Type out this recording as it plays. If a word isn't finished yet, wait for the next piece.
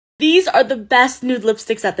These are the best nude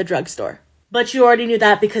lipsticks at the drugstore. But you already knew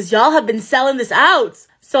that because y'all have been selling this out.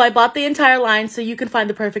 So I bought the entire line so you can find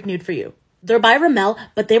the perfect nude for you. They're by Rimmel,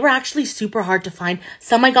 but they were actually super hard to find.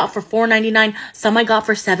 Some I got for $4.99, some I got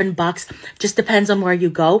for $7. Just depends on where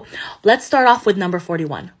you go. Let's start off with number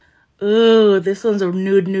 41. Ooh, this one's a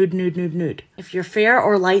nude. If you're fair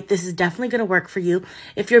or light, this is definitely going to work for you.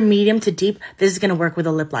 If you're medium to deep, this is going to work with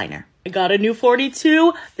a lip liner. I got a new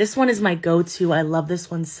 42. This one is my go-to. I love this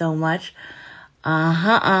one so much.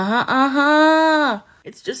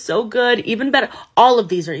 It's just so good. Even better. All of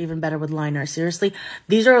these are even better with liner. Seriously,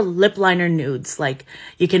 these are lip liner nudes. Like,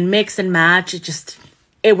 you can mix and match.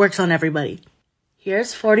 It works on everybody.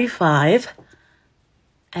 Here's 45.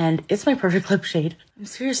 And it's my perfect lip shade. I'm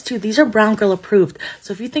serious too. These are brown girl approved.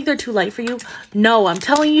 So if you think they're too light for you, no, I'm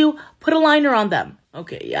telling you, put a liner on them.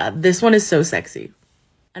 Okay, yeah, this one is so sexy.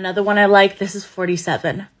 Another one I like, this is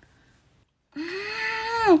 47.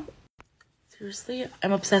 Seriously,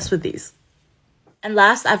 I'm obsessed with these. And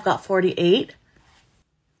last, I've got 48.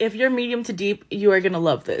 If you're medium to deep, you are gonna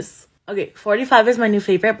love this. Okay, 45 is my new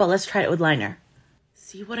favorite, but let's try it with liner.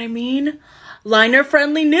 See what I mean?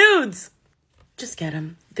 Liner-friendly nudes. Just get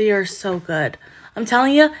them. They are so good. I'm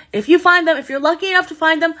telling you, if you find them, if you're lucky enough to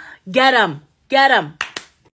find them, get them. Get them.